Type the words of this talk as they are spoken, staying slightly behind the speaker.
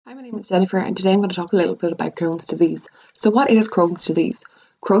Hi, my name is Jennifer, and today I'm going to talk a little bit about Crohn's disease. So what is Crohn's disease?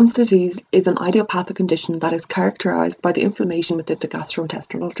 Crohn's disease is an idiopathic condition that is characterised by the inflammation within the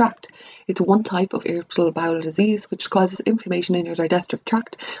gastrointestinal tract. It's one type of irritable bowel disease which causes inflammation in your digestive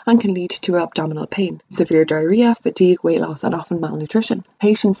tract and can lead to abdominal pain, severe diarrhea, fatigue, weight loss, and often malnutrition.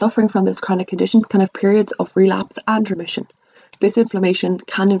 Patients suffering from this chronic condition can have periods of relapse and remission. This inflammation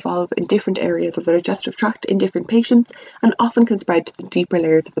can involve in different areas of the digestive tract in different patients and often can spread to the deeper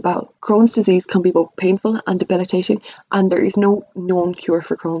layers of the bowel. Crohn's disease can be both painful and debilitating, and there is no known cure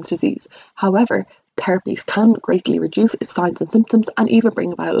for Crohn's disease. However, therapies can greatly reduce its signs and symptoms and even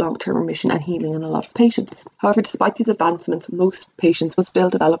bring about long-term remission and healing in a lot of patients. However, despite these advancements, most patients will still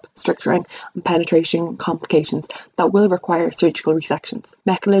develop stricturing and penetration complications that will require surgical resections.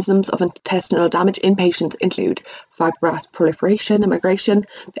 Mechanisms of intestinal damage in patients include fibroblast proliferation and migration,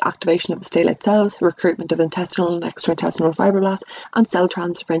 the activation of the stellate cells, recruitment of intestinal and extraintestinal fibroblasts, and cell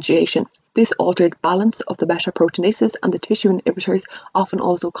transdifferentiation. This altered balance of the beta-proteinases and the tissue inhibitors often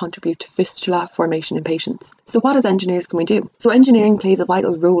also contribute to fistula formation in patients. So what as engineers can we do? So engineering plays a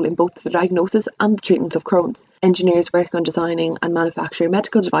vital role in both the diagnosis and the treatment of Crohn's. Engineers work on designing and manufacturing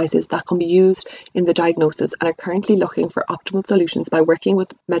medical devices that can be used in the diagnosis and are currently looking for optimal solutions by working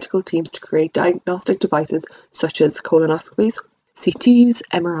with medical teams to create diagnostic devices such as colonoscopies, CTs,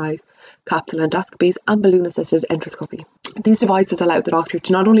 MRIs, capsule endoscopies, and balloon-assisted endoscopy. These devices allow the doctor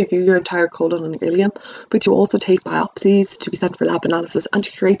to not only view your entire colon and ileum, but to also take biopsies to be sent for lab analysis and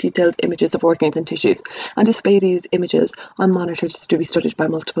to create detailed images of organs and tissues and display these images on monitors to be studied by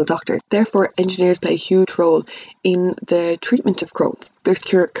multiple doctors. Therefore, engineers play a huge role in the treatment of Crohn's. There's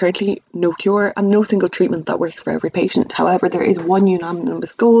currently no cure and no single treatment that works for every patient. However, there is one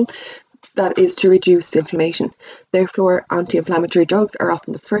unanimous goal, that is to reduce inflammation. Therefore, anti-inflammatory drugs are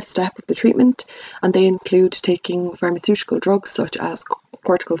often the first step of the treatment, and they include taking pharmaceutical drugs such as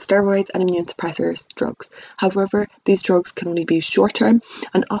corticosteroids and immune suppressors drugs. However, these drugs can only be short-term,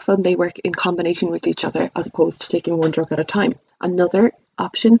 and often they work in combination with each other as opposed to taking one drug at a time. Another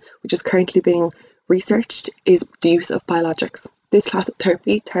option, which is currently being researched, is the use of biologics. This class of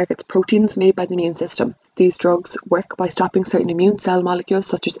therapy targets proteins made by the immune system. These drugs work by stopping certain immune cell molecules,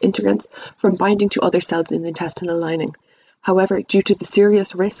 such as integrins, from binding to other cells in the intestinal lining. However, due to the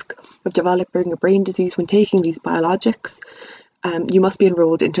serious risk of developing a brain disease when taking these biologics, you must be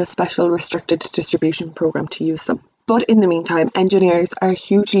enrolled into a special restricted distribution program to use them. But in the meantime, engineers are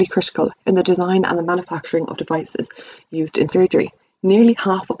hugely critical in the design and the manufacturing of devices used in surgery. Nearly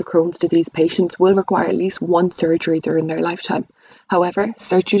half of the Crohn's disease patients will require at least one surgery during their lifetime. However,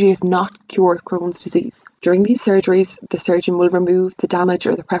 surgery does not cure Crohn's disease. During these surgeries, the surgeon will remove the damage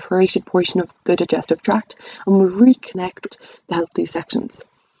or the perforated portion of the digestive tract and will reconnect the healthy sections.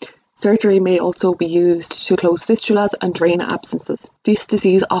 Surgery may also be used to close fistulas and drain abscesses. This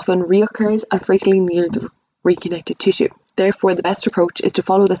disease often reoccurs and frequently near the reconnected tissue. Therefore, the best approach is to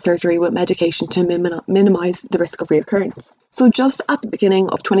follow the surgery with medication to minimise the risk of reoccurrence. So just at the beginning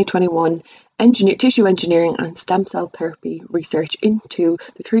of 2021, tissue engineering and stem cell therapy research into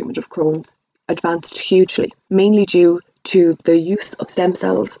the treatment of Crohn's advanced hugely, mainly due to the use of stem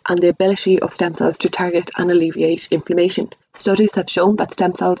cells and the ability of stem cells to target and alleviate inflammation. Studies have shown that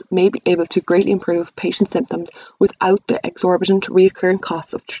stem cells may be able to greatly improve patient symptoms without the exorbitant recurring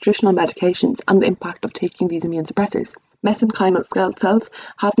costs of traditional medications and the impact of taking these immune suppressors. Mesenchymal cells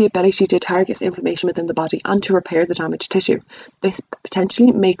have the ability to target inflammation within the body and to repair the damaged tissue. This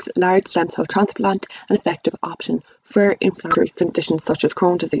potentially makes large stem cell transplant an effective option for inflammatory conditions such as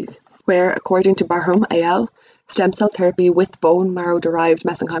Crohn's disease, where, according to Barham et al., stem cell therapy with bone marrow-derived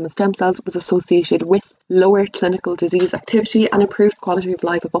mesenchymal stem cells was associated with lower clinical disease activity and improved quality of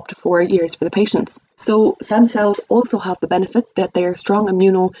life of up to 4 years for the patients. So stem cells also have the benefit that they are strong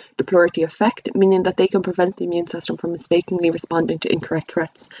immunodepletion effect, meaning that they can prevent the immune system from mistakenly responding to incorrect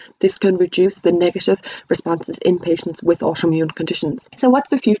threats. This can reduce the negative responses in patients with autoimmune conditions. So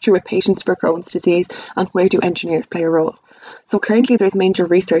what's the future with patients for Crohn's disease, and where do engineers play a role? So currently there's major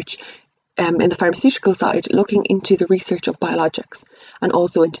research in the pharmaceutical side, looking into the research of biologics and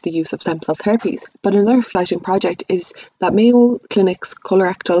also into the use of stem cell therapies. But another exciting project is that Mayo Clinic's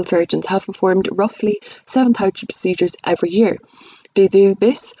colorectal surgeons have performed roughly 7,000 procedures every year. They do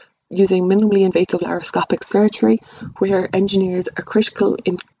this using minimally invasive laparoscopic surgery, where engineers are critical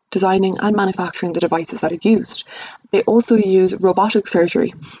in designing and manufacturing the devices that are used. They also use robotic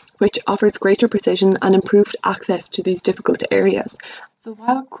surgery, which offers greater precision and improved access to these difficult areas. So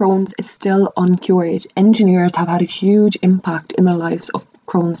while Crohn's is still uncured, engineers have had a huge impact in the lives of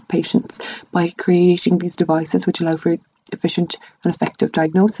Crohn's patients by creating these devices which allow for efficient and effective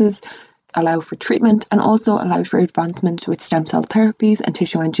diagnosis, allow for treatment and also allow for advancement with stem cell therapies and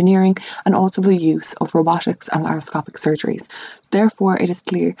tissue engineering, and also the use of robotics and laparoscopic surgeries. Therefore, it is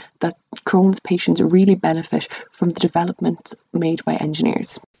clear that Crohn's patients really benefit from the developments made by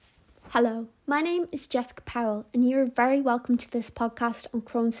engineers. Hello, my name is Jessica Powell, and you're very welcome to this podcast on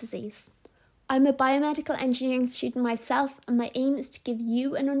Crohn's disease. I'm a biomedical engineering student myself, and my aim is to give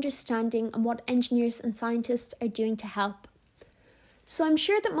you an understanding on what engineers and scientists are doing to help. So I'm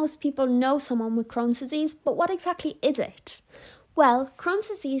sure that most people know someone with Crohn's disease, but what exactly is it? Well, Crohn's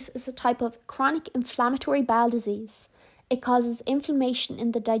disease is a type of chronic inflammatory bowel disease. It causes inflammation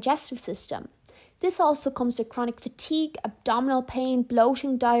in the digestive system. This also comes with chronic fatigue, abdominal pain,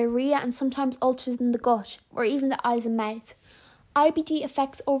 bloating, diarrhea, and sometimes ulcers in the gut, or even the eyes and mouth. IBD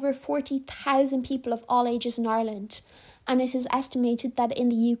affects over 40,000 people of all ages in Ireland, and it is estimated that in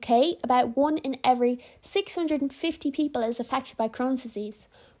the UK, about 1 in every 650 people is affected by Crohn's disease,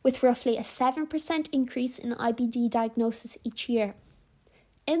 with roughly a 7% increase in IBD diagnosis each year.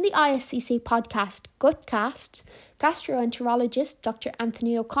 In the ISCC podcast Gutcast, gastroenterologist Dr.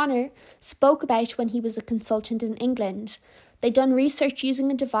 Anthony O'Connor spoke about when he was a consultant in England. They'd done research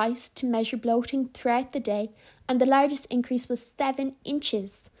using a device to measure bloating throughout the day, and the largest increase was 7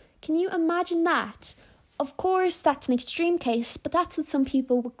 inches. Can you imagine that? Of course, that's an extreme case, but that's what some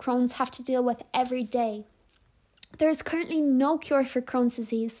people with Crohn's have to deal with every day. There is currently no cure for Crohn's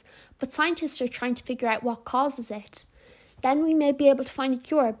disease, but scientists are trying to figure out what causes it. Then we may be able to find a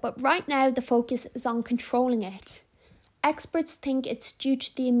cure, but right now the focus is on controlling it. Experts think it's due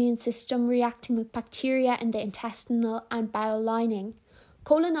to the immune system reacting with bacteria in the intestinal and bowel lining.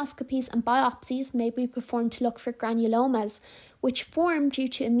 Colonoscopies and biopsies may be performed to look for granulomas, which form due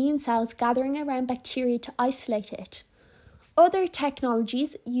to immune cells gathering around bacteria to isolate it. Other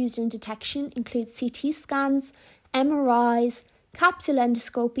technologies used in detection include CT scans, MRIs, capsule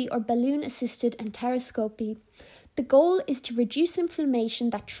endoscopy or balloon-assisted enteroscopy. The goal is to reduce inflammation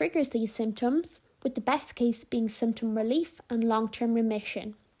that triggers these symptoms, with the best case being symptom relief and long-term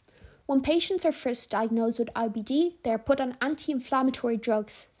remission. When patients are first diagnosed with IBD, they are put on anti-inflammatory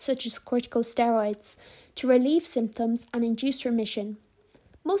drugs, such as corticosteroids, to relieve symptoms and induce remission.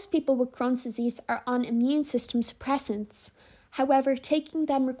 Most people with Crohn's disease are on immune system suppressants. However, taking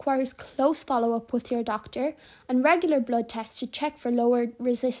them requires close follow-up with your doctor and regular blood tests to check for lower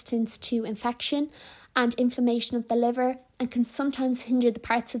resistance to infection and inflammation of the liver, and can sometimes hinder the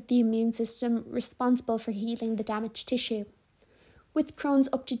parts of the immune system responsible for healing the damaged tissue. With Crohn's,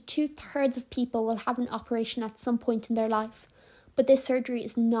 up to 2/3 of people will have an operation at some point in their life, but this surgery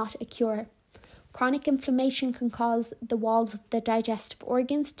is not a cure. Chronic inflammation can cause the walls of the digestive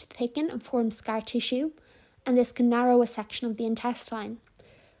organs to thicken and form scar tissue, and this can narrow a section of the intestine.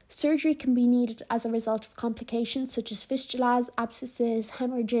 Surgery can be needed as a result of complications such as fistulas, abscesses,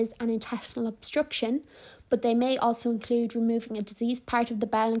 hemorrhages, and intestinal obstruction, but they may also include removing a diseased part of the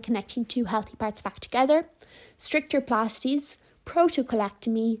bowel and connecting two healthy parts back together, strictureplasties,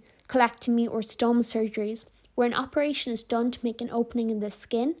 protocolectomy, colectomy, or stoma surgeries, where an operation is done to make an opening in the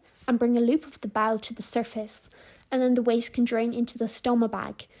skin and bring a loop of the bowel to the surface, and then the waste can drain into the stoma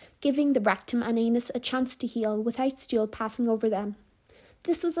bag, giving the rectum and anus a chance to heal without stool passing over them.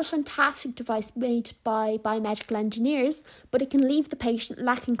 This was a fantastic device made by biomedical engineers, but it can leave the patient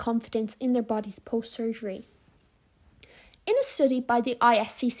lacking confidence in their bodies post-surgery. In a study by the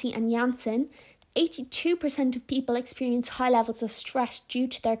ISCC and Janssen, 82% of people experience high levels of stress due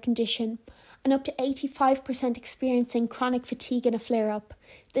to their condition, and up to 85% experiencing chronic fatigue in a flare-up.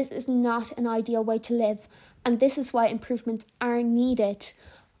 This is not an ideal way to live, and this is why improvements are needed.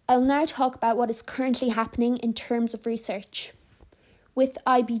 I'll now talk about what is currently happening in terms of research. With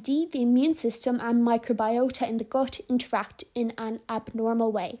IBD, the immune system and microbiota in the gut interact in an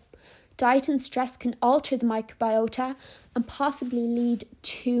abnormal way. Diet and stress can alter the microbiota and possibly lead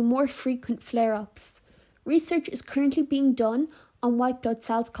to more frequent flare-ups. Research is currently being done on white blood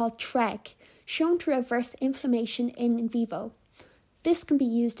cells called TREG, shown to reverse inflammation in vivo. This can be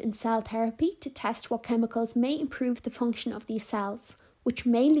used in cell therapy to test what chemicals may improve the function of these cells, which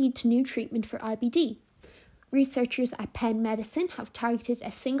may lead to new treatment for IBD. Researchers at Penn Medicine have targeted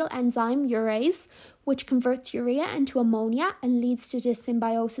a single enzyme, urease, which converts urea into ammonia and leads to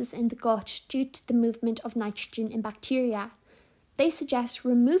dyssymbiosis in the gut due to the movement of nitrogen in bacteria. They suggest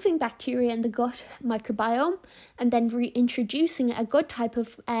removing bacteria in the gut microbiome and then reintroducing a good type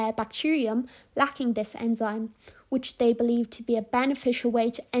of bacterium lacking this enzyme, which they believe to be a beneficial way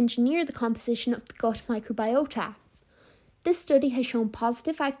to engineer the composition of the gut microbiota. This study has shown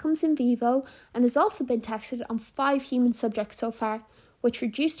positive outcomes in vivo and has also been tested on 5 human subjects so far, which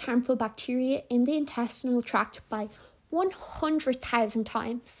reduced harmful bacteria in the intestinal tract by 100,000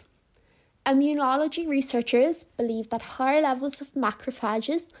 times. Immunology researchers believe that higher levels of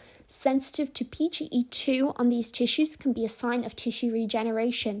macrophages sensitive to PGE2 on these tissues can be a sign of tissue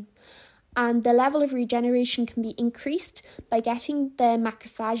regeneration. And the level of regeneration can be increased by getting the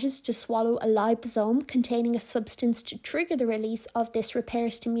macrophages to swallow a liposome containing a substance to trigger the release of this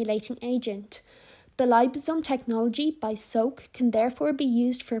repair-stimulating agent. The liposome technology by Salk can therefore be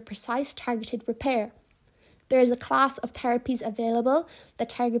used for precise targeted repair. There is a class of therapies available that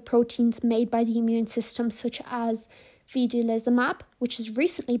target proteins made by the immune system, such as vedolizumab, which has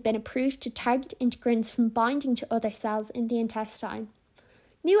recently been approved to target integrins from binding to other cells in the intestine.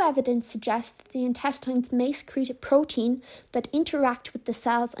 New evidence suggests that the intestines may secrete a protein that interact with the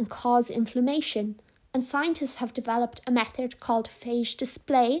cells and cause inflammation, and scientists have developed a method called phage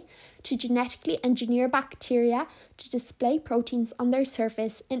display to genetically engineer bacteria to display proteins on their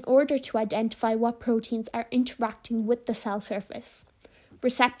surface in order to identify what proteins are interacting with the cell surface.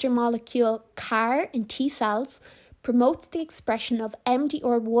 Receptor molecule CAR in T cells promotes the expression of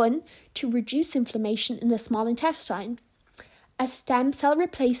MDR1 to reduce inflammation in the small intestine. A stem cell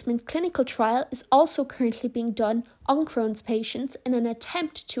replacement clinical trial is also currently being done on Crohn's patients in an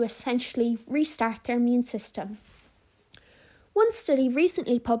attempt to essentially restart their immune system. One study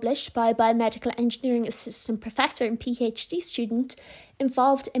recently published by a biomedical engineering assistant professor and PhD student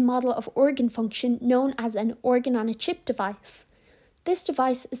involved a model of organ function known as an organ-on-a-chip device. This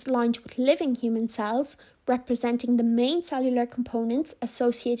device is aligned with living human cells, representing the main cellular components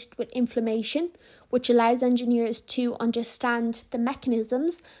associated with inflammation, which allows engineers to understand the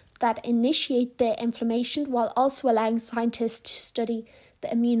mechanisms that initiate the inflammation while also allowing scientists to study the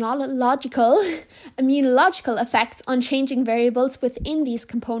immunological effects on changing variables within these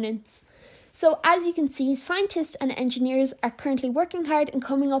components. So as you can see, scientists and engineers are currently working hard and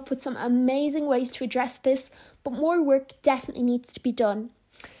coming up with some amazing ways to address this, but more work definitely needs to be done.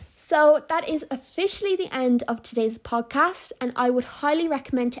 So that is officially the end of today's podcast, and I would highly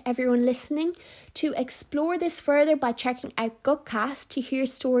recommend to everyone listening to explore this further by checking out Gutcast to hear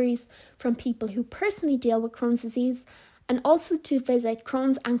stories from people who personally deal with Crohn's disease, and also to visit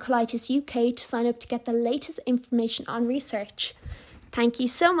Crohn's and Colitis UK to sign up to get the latest information on research. Thank you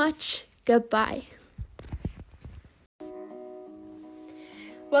so much. Goodbye.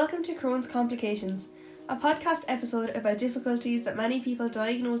 Welcome to Crohn's Complications, a podcast episode about difficulties that many people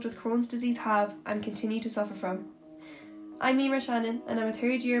diagnosed with Crohn's disease have and continue to suffer from. I'm Emer Shannon, and I'm a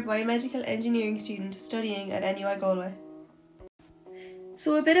third-year biomedical engineering student studying at NUI Galway.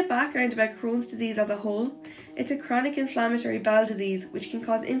 So a bit of background about Crohn's disease as a whole. It's a chronic inflammatory bowel disease which can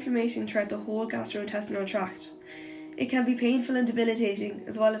cause inflammation throughout the whole gastrointestinal tract. It can be painful and debilitating,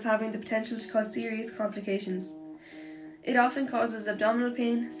 as well as having the potential to cause serious complications. It often causes abdominal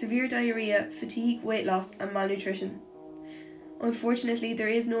pain, severe diarrhoea, fatigue, weight loss, and malnutrition. Unfortunately, there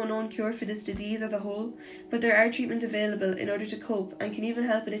is no known cure for this disease as a whole, but there are treatments available in order to cope and can even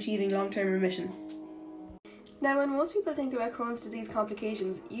help in achieving long-term remission. Now, when most people think about Crohn's disease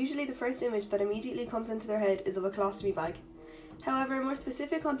complications, usually the first image that immediately comes into their head is of a colostomy bag. However, a more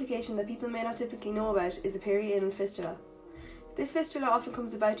specific complication that people may not typically know about is a perianal fistula. This fistula often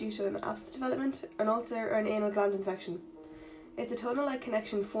comes about due to an abscess development, an ulcer, or an anal gland infection. It's a tunnel-like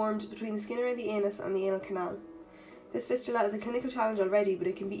connection formed between the skin around the anus and the anal canal. This fistula is a clinical challenge already, but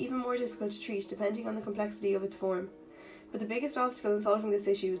it can be even more difficult to treat depending on the complexity of its form. But the biggest obstacle in solving this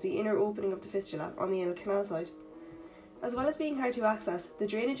issue is the inner opening of the fistula on the anal canal side. As well as being hard to access, the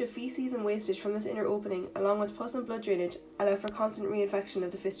drainage of faeces and wastage from this inner opening, along with pus and blood drainage, allow for constant reinfection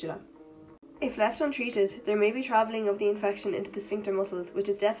of the fistula. If left untreated, there may be travelling of the infection into the sphincter muscles, which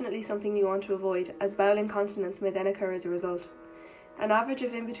is definitely something you want to avoid, as bowel incontinence may then occur as a result. An average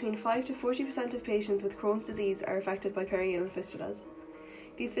of in between 5 to 40% of patients with Crohn's disease are affected by perianal fistulas.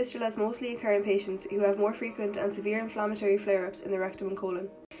 These fistulas mostly occur in patients who have more frequent and severe inflammatory flare-ups in the rectum and colon.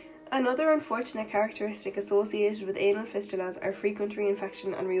 Another unfortunate characteristic associated with anal fistulas are frequent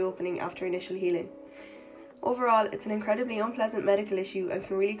reinfection and reopening after initial healing. Overall, it's an incredibly unpleasant medical issue and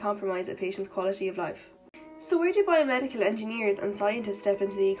can really compromise a patient's quality of life. So where do biomedical engineers and scientists step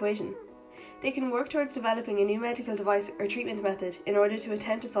into the equation? They can work towards developing a new medical device or treatment method in order to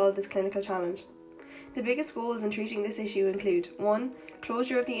attempt to solve this clinical challenge. The biggest goals in treating this issue include 1.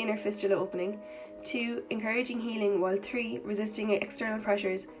 Closure of the inner fistula opening, 2. Encouraging healing, while 3. Resisting external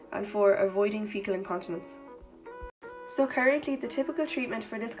pressures, and 4. Avoiding fecal incontinence. So currently, the typical treatment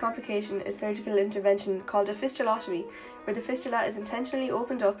for this complication is surgical intervention called a fistulotomy, where the fistula is intentionally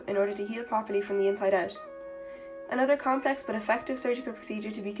opened up in order to heal properly from the inside out. Another complex but effective surgical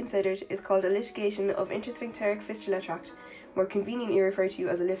procedure to be considered is called a litigation of intersphincteric fistula tract, more conveniently referred to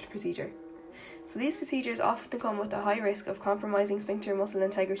as a lift procedure. So these procedures often come with a high risk of compromising sphincter muscle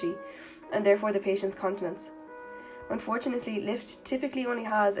integrity and therefore the patient's continence. Unfortunately, lift typically only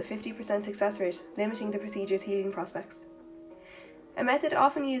has a 50% success rate, limiting the procedure's healing prospects. A method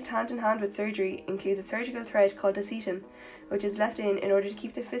often used hand in hand with surgery includes a surgical thread called dissection, which is left in order to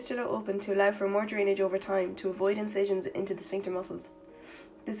keep the fistula open to allow for more drainage over time to avoid incisions into the sphincter muscles.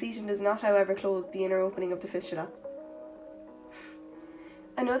 Dissection does not, however, close the inner opening of the fistula.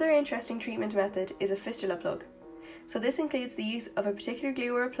 Another interesting treatment method is a fistula plug. So this includes the use of a particular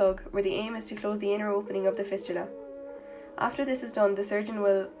glue or a plug where the aim is to close the inner opening of the fistula. After this is done, the surgeon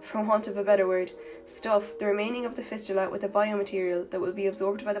will, for want of a better word, stuff the remaining of the fistula with a biomaterial that will be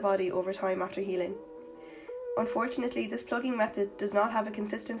absorbed by the body over time after healing. Unfortunately, this plugging method does not have a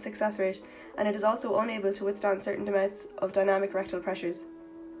consistent success rate, and it is also unable to withstand certain amounts of dynamic rectal pressures.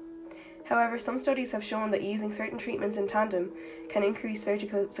 However, some studies have shown that using certain treatments in tandem can increase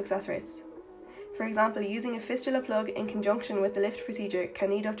surgical success rates. For example, using a fistula plug in conjunction with the lift procedure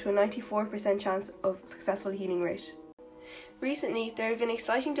can lead up to a 94% chance of successful healing rate. Recently, there have been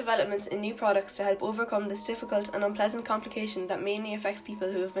exciting developments in new products to help overcome this difficult and unpleasant complication that mainly affects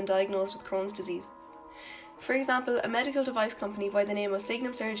people who have been diagnosed with Crohn's disease. For example, a medical device company by the name of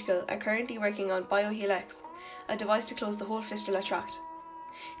Signum Surgical are currently working on BioHeal-X, a device to close the whole fistula tract.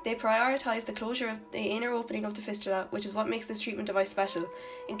 They prioritise the closure of the inner opening of the fistula, which is what makes this treatment device special,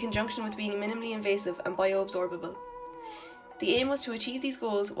 in conjunction with being minimally invasive and bioabsorbable. The aim was to achieve these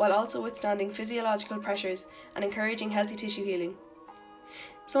goals while also withstanding physiological pressures and encouraging healthy tissue healing.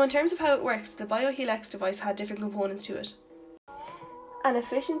 So in terms of how it works, the BioHeal-X device had different components to it. An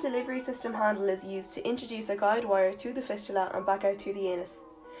efficient delivery system handle is used to introduce a guide wire through the fistula and back out through the anus.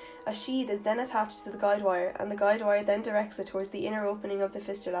 A sheath is then attached to the guide wire, and the guide wire then directs it towards the inner opening of the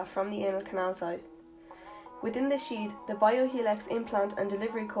fistula from the anal canal side. Within this sheath, the BioHeal-X implant and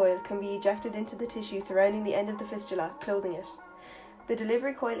delivery coil can be ejected into the tissue surrounding the end of the fistula, closing it. The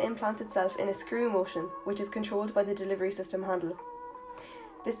delivery coil implants itself in a screw motion, which is controlled by the delivery system handle.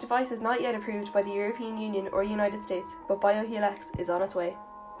 This device is not yet approved by the European Union or United States, but BioHeal-X is on its way.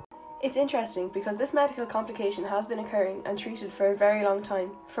 It's interesting because this medical complication has been occurring and treated for a very long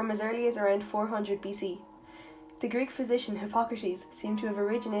time, from as early as around 400 BC. The Greek physician Hippocrates seemed to have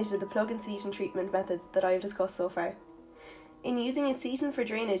originated the plug and seton treatment methods that I have discussed so far. In using a seton for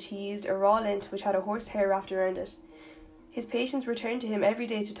drainage, he used a raw lint which had a horsehair wrapped around it. His patients returned to him every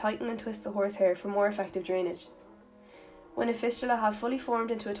day to tighten and twist the horsehair for more effective drainage. When a fistula had fully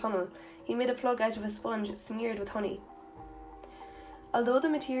formed into a tunnel, he made a plug out of a sponge smeared with honey. Although the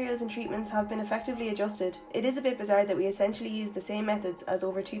materials and treatments have been effectively adjusted, it is a bit bizarre that we essentially use the same methods as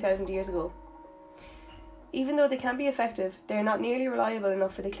over 2,000 years ago. Even though they can be effective, they are not nearly reliable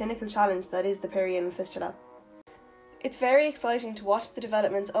enough for the clinical challenge that is the perianal fistula. It's very exciting to watch the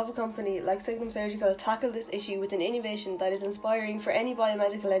developments of a company like Signum Surgical tackle this issue with an innovation that is inspiring for any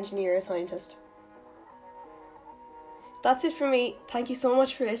biomedical engineer or scientist. That's it for me. Thank you so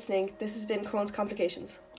much for listening. This has been Crohn's Complications.